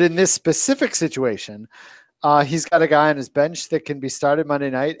tough. But in this specific situation, he's got a guy on his bench that can be started Monday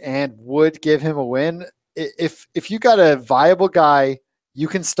night and would give him a win. If you got a viable guy you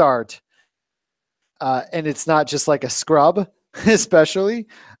can start, and it's not just like a scrub, especially,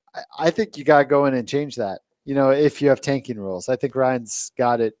 I think you got to go in and change that. If you have tanking rules, I think Ryan's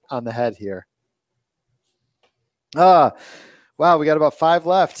got it on the head here. Wow, we got about 5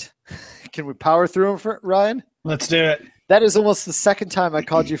 left. Can we power through them, Ryan? Let's do it. That is almost the second time I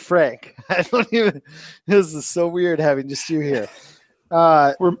called you Frank. This is so weird having just you here.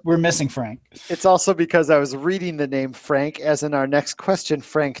 We're missing Frank. It's also because I was reading the name Frank, as in our next question,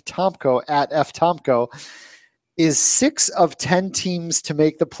 Frank Tomko at F Tomko. Is 6 of 10 teams to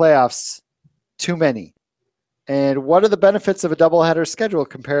make the playoffs too many? And what are the benefits of a doubleheader schedule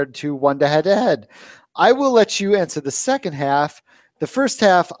compared to one to head-to-head? I will let you answer the second half. The first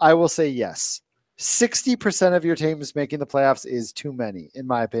half, I will say yes. 60% of your teams making the playoffs is too many, in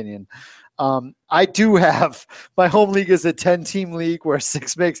my opinion. I do have my home league is a 10-team league where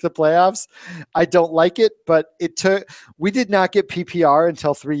 6 makes the playoffs. I don't like it, but we did not get PPR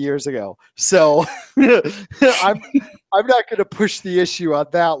until 3 years ago. So I'm not going to push the issue on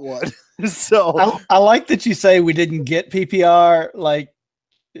that one. So I like that you say we didn't get PPR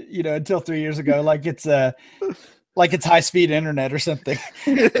until 3 years ago. Like it's high-speed internet or something.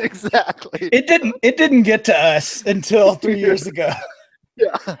 Exactly. It didn't get to us until 3 years ago.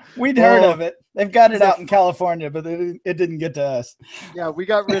 Yeah, we'd heard of it. They've got it out in California, but it didn't get to us. Yeah, we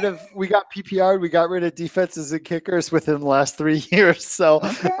got PPR. We got rid of defenses and kickers within the last 3 years. So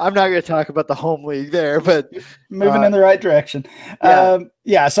I'm not going to talk about the home league there, but moving in the right direction.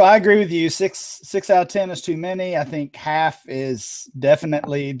 Yeah. So I agree with you. 6 out of 10 is too many. I think half is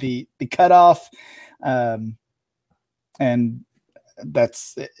definitely the cutoff. And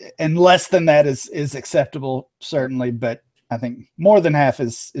less than that is acceptable, certainly, but I think more than half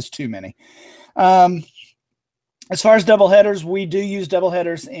is too many. As far as doubleheaders, we do use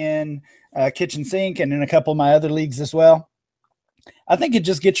doubleheaders in Kitchen Sink and in a couple of my other leagues as well. I think it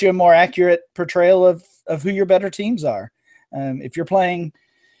just gets you a more accurate portrayal of who your better teams are. If you're playing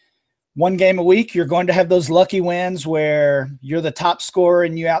one game a week, you're going to have those lucky wins where you're the top scorer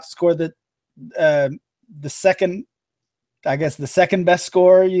and you outscore the second best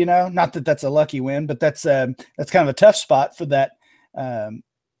scorer, not that that's a lucky win, but that's kind of a tough spot for that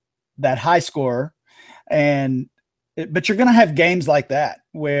high scorer. But you're going to have games like that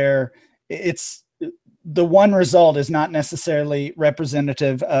where it's the one result is not necessarily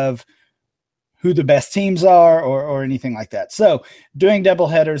representative of who the best teams are or anything like that. So doing double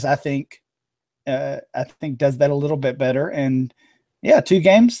headers, I think does that a little bit better. And yeah, 2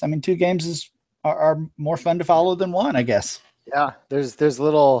 games. I mean, 2 games are more fun to follow than one, I guess. Yeah, there's a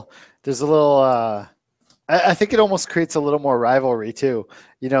little I think it almost creates a little more rivalry too.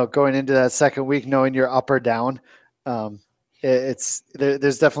 Going into that second week, knowing you're up or down. There's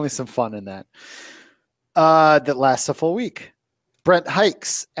definitely some fun in that. That lasts a full week. Brent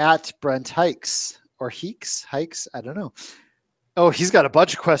Hikes at Brent Hikes or Hikes. I don't know. Oh, he's got a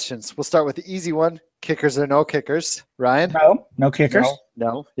bunch of questions. We'll start with the easy one. Kickers or no kickers? Ryan? No kickers.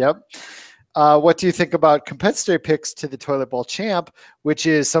 No. Yep. What do you think about compensatory picks to the Toilet Bowl champ, which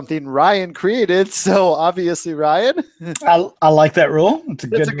is something Ryan created? So obviously, Ryan. I like that rule. It's a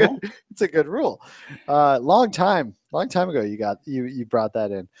good rule. It's a good rule. Long time ago, you brought that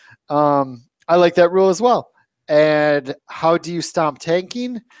in. I like that rule as well. And how do you stomp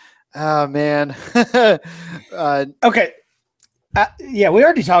tanking? Oh man. Okay. We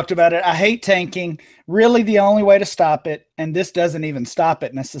already talked about it. I hate tanking. Really, the only way to stop it, and this doesn't even stop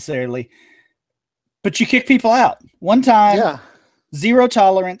it necessarily, but you kick people out. One time, 0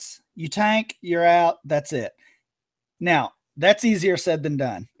 tolerance. You tank, you're out. That's it. Now, that's easier said than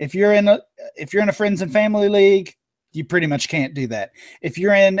done. If you're in a friends and family league, you pretty much can't do that. If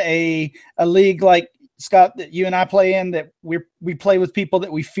you're in a league like Scott that you and I play in, that we play with people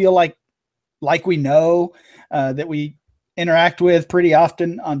that we feel like we know, that we interact with pretty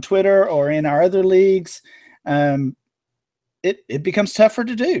often on Twitter or in our other leagues, it becomes tougher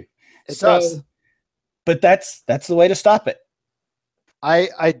to do. It does. But that's the way to stop it.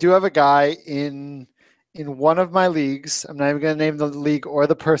 I do have a guy in one of my leagues. I'm not even going to name the league or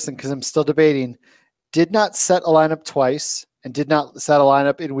the person because I'm still debating. Did not set a lineup twice and did not set a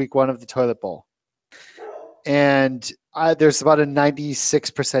lineup in week 1 of the toilet bowl. And there's about a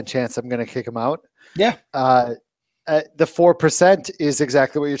 96% chance I'm going to kick him out. Yeah. The 4% is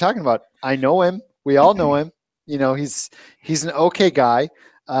exactly what you're talking about. I know him. We all know him. You know, he's an okay guy.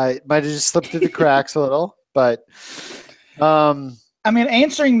 Might have just slipped through the cracks a little, but I mean,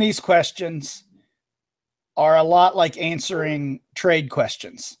 answering these questions are a lot like answering trade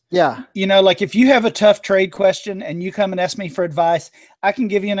questions. Yeah. You know, like if you have a tough trade question and you come and ask me for advice, I can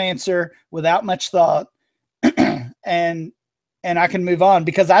give you an answer without much thought and I can move on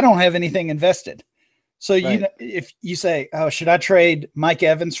because I don't have anything invested. So right. You know, if you say, "Oh, should I trade Mike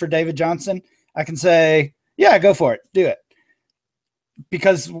Evans for David Johnson?" I can say, "Yeah, go for it. Do it."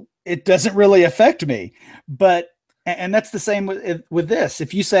 Because it doesn't really affect me. But and that's the same with this.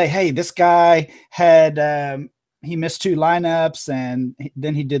 If you say, "Hey, this guy had he missed 2 lineups and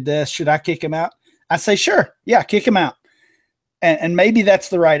then he did this, should I kick him out?" I say, "Sure. Yeah, kick him out." And maybe that's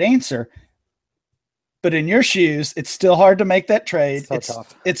the right answer. But in your shoes, it's still hard to make that trade.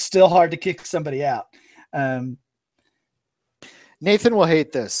 It's still hard to kick somebody out. Nathan will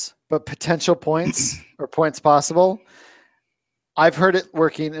hate this, but potential points or points possible. I've heard it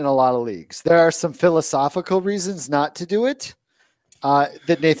working in a lot of leagues. There are some philosophical reasons not to do it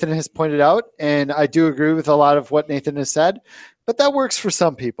that Nathan has pointed out, and I do agree with a lot of what Nathan has said, but that works for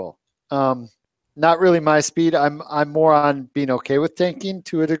some people. Not really my speed. I'm more on being okay with tanking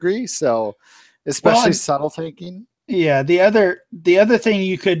to a degree, so especially subtle tanking. Yeah, the other thing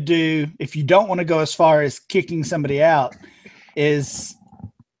you could do if you don't want to go as far as kicking somebody out is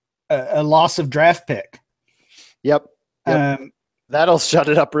a loss of draft pick. Yep. That'll shut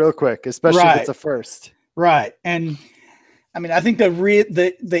it up real quick, especially if it's a first. Right. And I mean, I think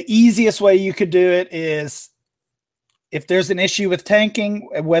the easiest way you could do it is if there's an issue with tanking,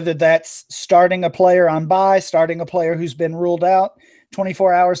 whether that's starting a player on bye, starting a player who's been ruled out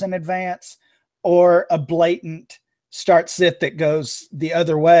 24 hours in advance, or a blatant start sit that goes the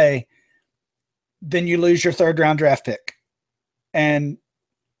other way, then you lose your 3rd round draft pick. And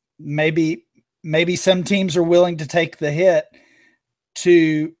maybe some teams are willing to take the hit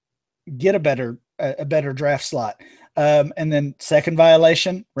to get a better draft slot. And then 2nd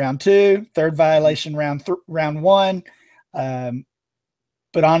violation, round 2, 3rd violation, round 1.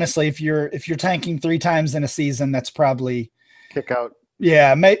 But honestly, if you're tanking 3 times in a season, that's probably kick out.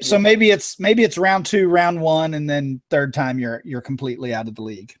 Yeah. So maybe it's round 2, round 1, and then 3rd time you're completely out of the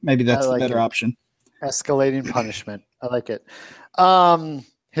league. Maybe that's the better option. Escalating punishment. I like it.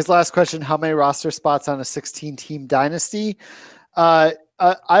 His last question: how many roster spots on a 16-team dynasty? I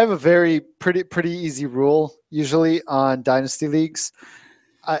have a very pretty easy rule usually on dynasty leagues.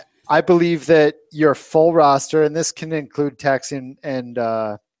 I believe that your full roster, and this can include tax and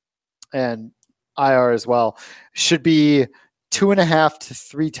IR as well, should be 2.5 to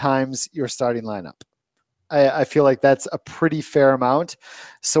 3 times your starting lineup. I feel like that's a pretty fair amount.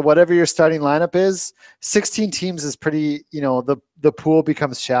 So whatever your starting lineup is, 16 teams is pretty, the pool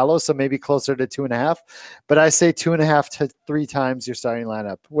becomes shallow. So maybe closer to 2.5, but I say 2.5 to 3 times your starting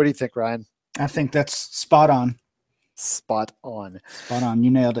lineup. What do you think, Ryan? I think that's spot on. Spot on.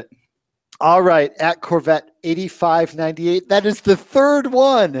 You nailed it. All right. At Corvette 8598. That is the 3rd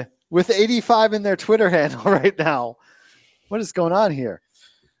one with 85 in their Twitter handle right now. What is going on here?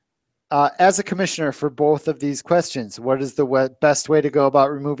 As a commissioner for both of these questions, what is the best way to go about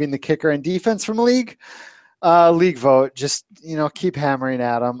removing the kicker and defense from a league? League vote. Just, keep hammering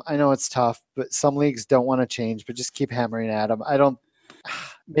at them. I know it's tough, but some leagues don't want to change, but just keep hammering at them.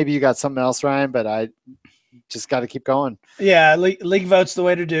 Maybe you got something else, Ryan, but I just got to keep going. Yeah. League vote's the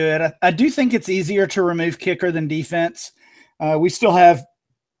way to do it. I do think it's easier to remove kicker than defense. We still have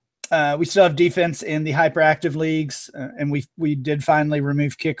defense in the hyperactive leagues, and we did finally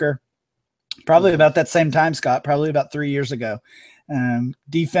remove kicker. Probably about that same time, Scott. Probably about 3 years ago.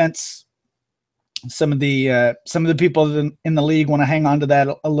 Defense. Some of the people in the league want to hang on to that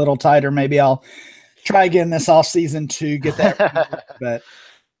a little tighter. Maybe I'll try again this off season to get that. But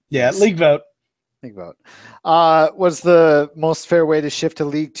yeah, league vote. League vote. Was the most fair way to shift a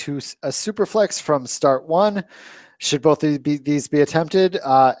league to a super flex from start 1? Should both these be attempted?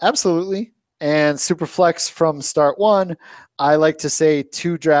 Absolutely. And Superflex from start one, I like to say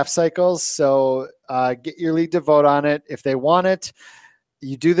 2 draft cycles. So get your league to vote on it. If they want it,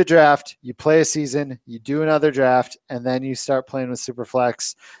 you do the draft, you play a season, you do another draft, and then you start playing with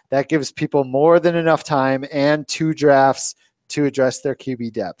Superflex. That gives people more than enough time and 2 drafts to address their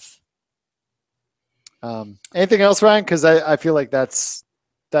QB depth. Anything else, Ryan? Because I feel like that's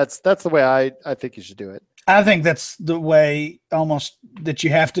the way I think you should do it. I think that's the way almost that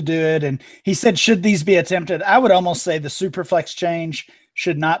you have to do it. And he said, should these be attempted? I would almost say the Superflex change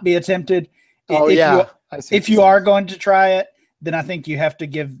should not be attempted. If you are going to try it, then I think you have to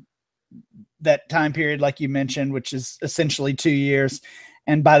give that time period, like you mentioned, which is essentially 2 years.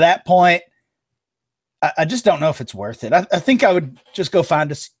 And by that point, I just don't know if it's worth it. I think I would just go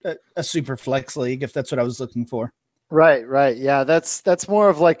find a Superflex league if that's what I was looking for. Right. Yeah, that's more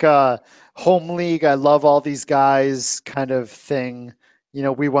of like a home league. I love all these guys kind of thing.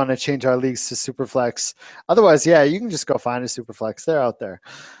 We want to change our leagues to Superflex. Otherwise, yeah, you can just go find a Superflex. They're out there.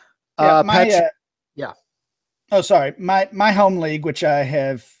 Yeah, Oh, sorry. My home league, which I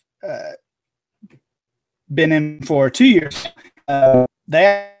have been in for 2 years,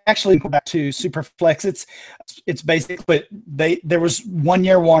 they actually go back to Superflex. It's basically there was 1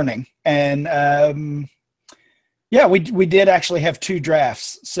 year warning, and we did actually have 2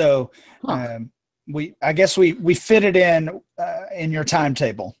 drafts. So I guess we fit it in your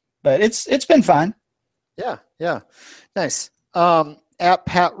timetable, but it's been fine. Yeah, nice. At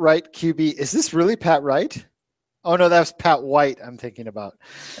Pat Wright QB, is this really Pat Wright? Oh no, that was Pat White I'm thinking about.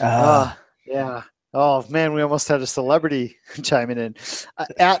 Yeah. Oh man, we almost had a celebrity chiming in.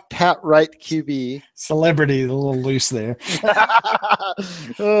 At Pat Wright QB. Celebrity, a little loose there.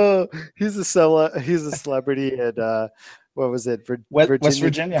 Oh, he's a celebrity at what was it? West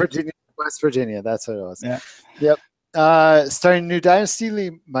Virginia. West Virginia. That's what it was. Yeah. Yep. Starting a new dynasty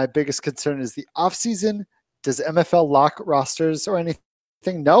league. My biggest concern is the offseason. Does MFL lock rosters or anything?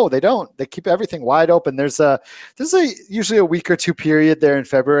 No, they don't. They keep everything wide open. There's usually a week or 2 period there in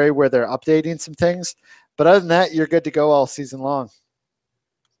February where they're updating some things, but other than that, you're good to go all season long,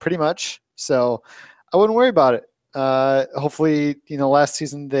 pretty much. So I wouldn't worry about it. Hopefully, last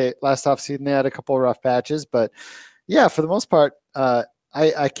off season they had a couple of rough patches, but yeah, for the most part,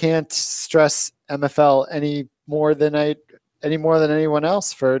 I can't stress MFL any more than anyone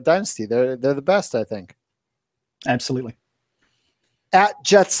else for Dynasty. They're the best, I think. Absolutely. At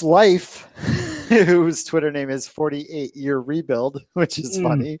Jets Life, whose Twitter name is 48-year rebuild, which is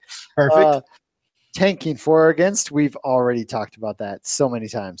funny. Perfect. Tanking for or against, we've already talked about that so many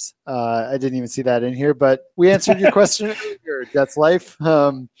times. I didn't even see that in here, but we answered your question earlier, Jets Life.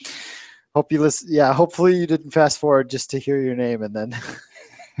 Hope you listen. Yeah, hopefully you didn't fast forward just to hear your name and then.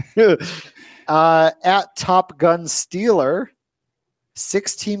 At Top Gun Steeler,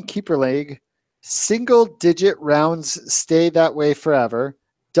 6-team keeper league. Single-digit rounds stay that way forever.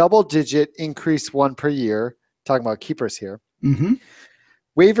 Double-digit increase 1 per year. Talking about keepers here. Mm-hmm.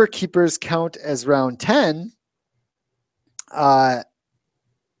 Waiver keepers count as round 10. Have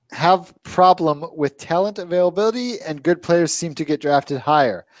problem with talent availability, and good players seem to get drafted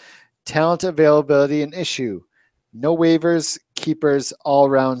higher. Talent availability an issue. No waivers, keepers,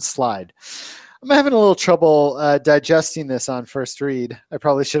 all-round slide. I'm having a little trouble digesting this on first read. I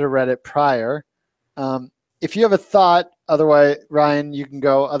probably should have read it prior. If you have a thought, otherwise, Ryan, you can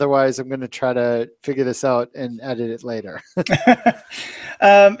go. Otherwise, I'm going to try to figure this out and edit it later.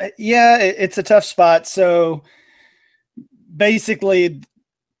 It's a tough spot. So basically,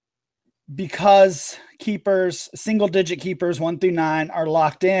 because single-digit keepers 1 through 9 are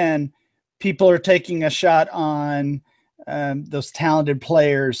locked in, people are taking a shot on those talented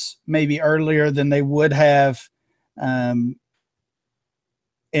players maybe earlier than they would have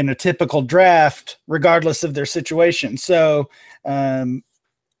in a typical draft, regardless of their situation. So,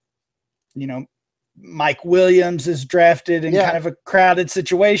 Mike Williams is drafted in kind of a crowded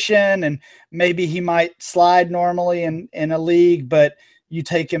situation, and maybe he might slide normally in a league, but you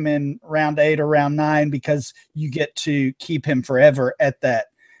take him in round 8 or round 9 because you get to keep him forever at that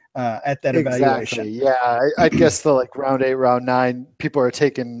evaluation. Yeah. I guess the round 8, round 9, people are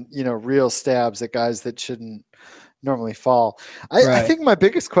taking, real stabs at guys that shouldn't normally fall. I think my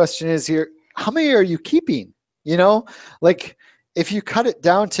biggest question is here, how many are you keeping? If you cut it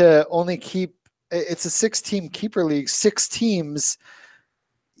down to only keep, it's a 6-team keeper league, 6 teams,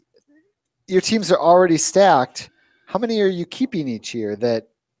 your teams are already stacked. How many are you keeping each year that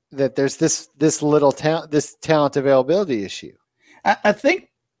there's this little this talent availability issue? I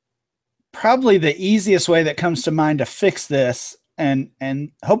think probably the easiest way that comes to mind to fix this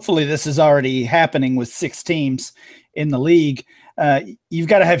and hopefully this is already happening with 6 teams in the league, you've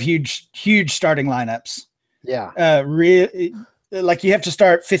got to have huge starting lineups. Yeah. Like you have to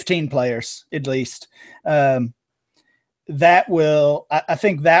start 15 players at least. I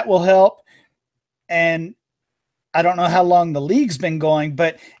think that will help. And I don't know how long the league's been going,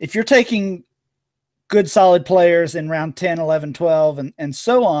 but if you're taking good solid players in round 10, 11, 12, and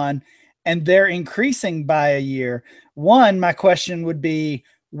so on, and they're increasing by a year, my question would be,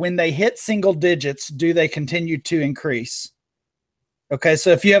 when they hit single digits, do they continue to increase? Okay,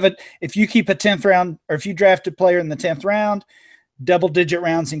 so if you keep a 10th round, or if you draft a player in the 10th round, double-digit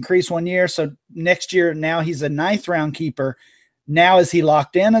rounds increase 1 year. So next year, now he's a 9th round keeper. Now is he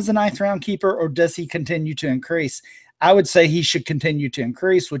locked in as a 9th round keeper, or does he continue to increase? I would say he should continue to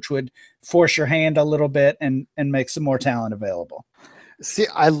increase, which would force your hand a little bit and make some more talent available. See,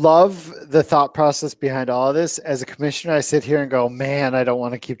 I love the thought process behind all of this. As a commissioner, I sit here and go, man, I don't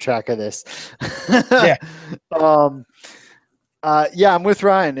want to keep track of this. Yeah. I'm with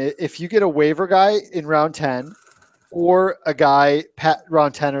Ryan. If you get a waiver guy in round 10 or a guy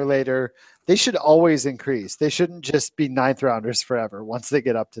round 10 or later, they should always increase. They shouldn't just be 9th rounders forever once they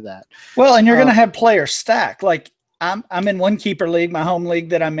get up to that. Well, and you're going to have players stack. Like I'm in one keeper league, my home league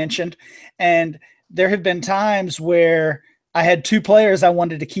that I mentioned, and there have been times where I had 2 players I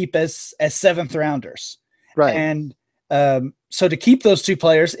wanted to keep as 7th rounders. Right. And so to keep those 2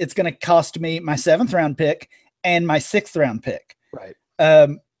 players, it's going to cost me my 7th round pick and my 6th round pick. Right.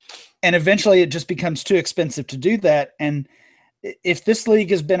 And eventually it just becomes too expensive to do that. And if this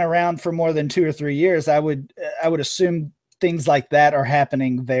league has been around for more than 2 or 3 years, I would assume things like that are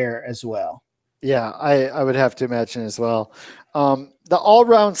happening there as well. Yeah, I would have to imagine as well. The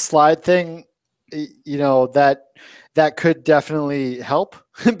all-round slide thing, that could definitely help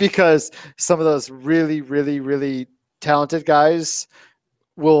because some of those really, really, really talented guys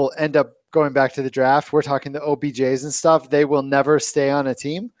will end up going back to the draft. We're talking the OBJs and stuff. They will never stay on a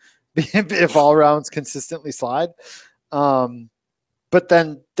team if all rounds consistently slide. But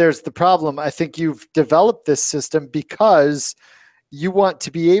then there's the problem. I think you've developed this system because you want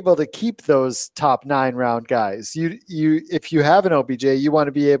to be able to keep those top 9 round guys. If you have an OBJ, you want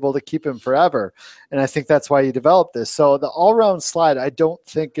to be able to keep him forever. And I think that's why you developed this. So the all round slide, I don't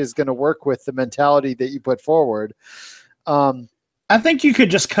think is going to work with the mentality that you put forward. I think you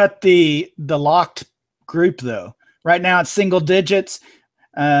could just cut the locked group though. Right now it's single digits.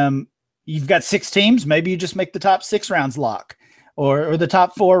 You've got 6 teams. Maybe you just make the top 6 rounds lock or the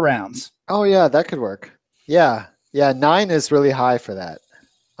top 4 rounds. Oh yeah, that could work. Yeah. 9 is really high for that.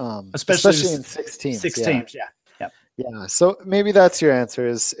 Especially in 6 teams. 6 teams. Yeah. Yep. Yeah. So maybe that's your answer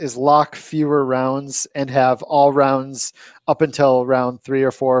is lock fewer rounds and have all rounds up until round 3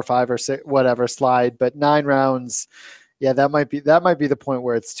 or 4 or 5 or 6, whatever slide, but 9 rounds. Yeah, that might be the point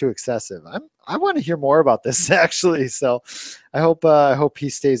where it's too excessive. I want to hear more about this actually. So I hope he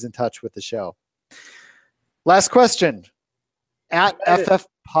stays in touch with the show. Last question at FF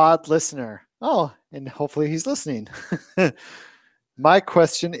Pod listener. Oh, and hopefully he's listening. My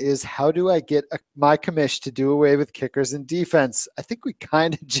question is, how do I get my commish to do away with kickers and defense? I think we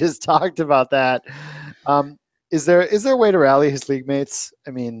kind of just talked about that. Is there a way to rally his league mates? I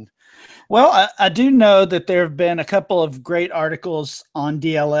mean, well, I do know that there have been a couple of great articles on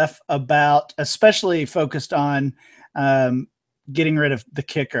DLF about, especially focused on getting rid of the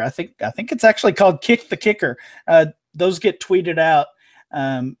kicker. I think it's actually called Kick the Kicker. Those get tweeted out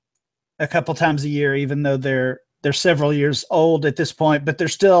a couple times a year, even though they're several years old at this point, but they're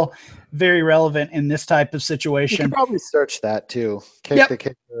still very relevant in this type of situation. You can probably search that too. Kick the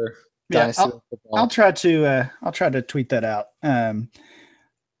Kicker. Yeah, I'll try to tweet that out.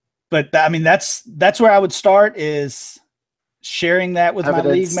 But I mean, that's where I would start, is sharing that with my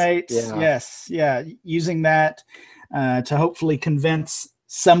league mates. Yeah. Yes. Yeah. Using that to hopefully convince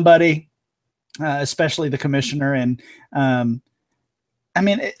somebody, especially the commissioner. And I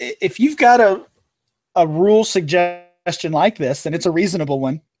mean, if you've got a rule suggestion like this, and it's a reasonable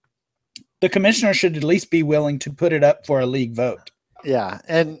one, the commissioner should at least be willing to put it up for a league vote. Yeah.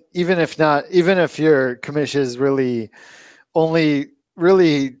 And even if your commission is really only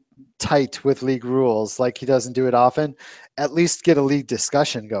really tight with league rules, like he doesn't do it often, at least get a league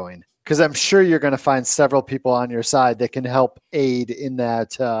discussion going. Because I'm sure you're going to find several people on your side that can help aid in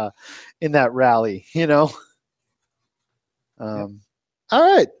that rally, All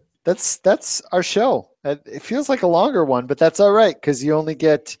right. That's our show. It feels like a longer one, but that's all right, because you only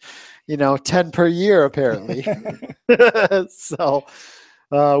get, 10 per year, apparently. So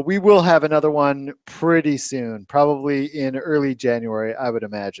we will have another one pretty soon, probably in early January, I would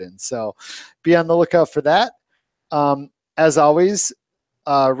imagine. So be on the lookout for that. as always,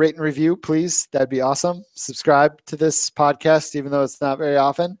 rate and review, please. That'd be awesome. Subscribe to this podcast, even though it's not very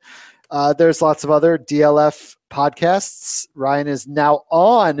often. There's lots of other DLF podcasts. Ryan is now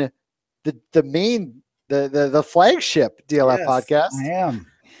on the main, the flagship DLF podcast. I am.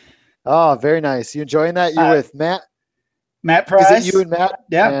 Oh, very nice. You enjoying that? You with Matt Price? Is it you and Matt?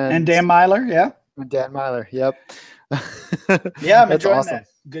 Yeah, and Dan Myler. Yeah, and Dan Myler. Yep. Yeah, I'm That's enjoying awesome.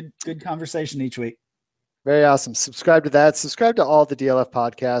 that. Good conversation each week. Very awesome. Subscribe to that. Subscribe to all the DLF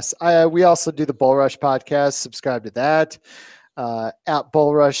podcasts. We also do the Bull Rush podcast. Subscribe to that. At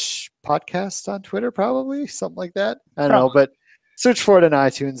Bull Rush Podcast on Twitter, probably something like that. I don't know, but search for it in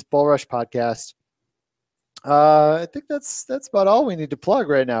iTunes. Bull Rush Podcast. I think that's about all we need to plug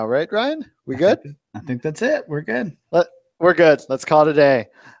right now, right, Ryan? We good? I think that's it. We're good. We're good. Let's call it a day.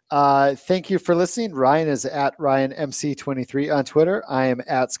 Thank you for listening. Ryan is at RyanMC23 on Twitter. I am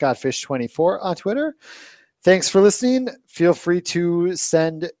at ScottFish24 on Twitter. Thanks for listening. Feel free to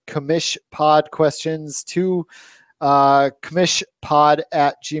send Commish Pod questions to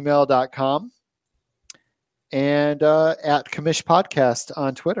commishpod@gmail.com and at Commish Podcast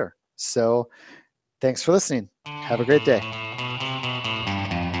on Twitter. So thanks for listening. Have a great day.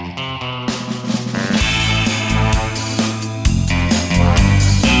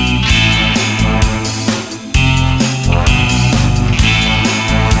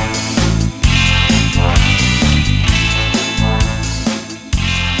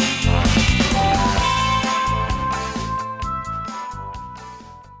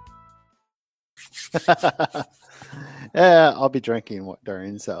 Yeah, I'll be drinking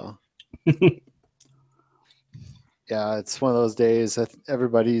during, so yeah, it's one of those days.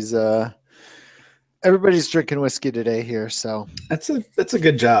 Everybody's drinking whiskey today here, so that's a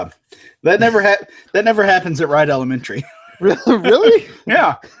good job. That never happens at Wright Elementary. Really?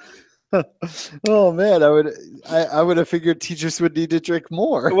 Yeah. Oh man, I would have figured teachers would need to drink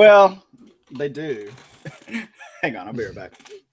more. Well, they do. Hang on, I'll be right back.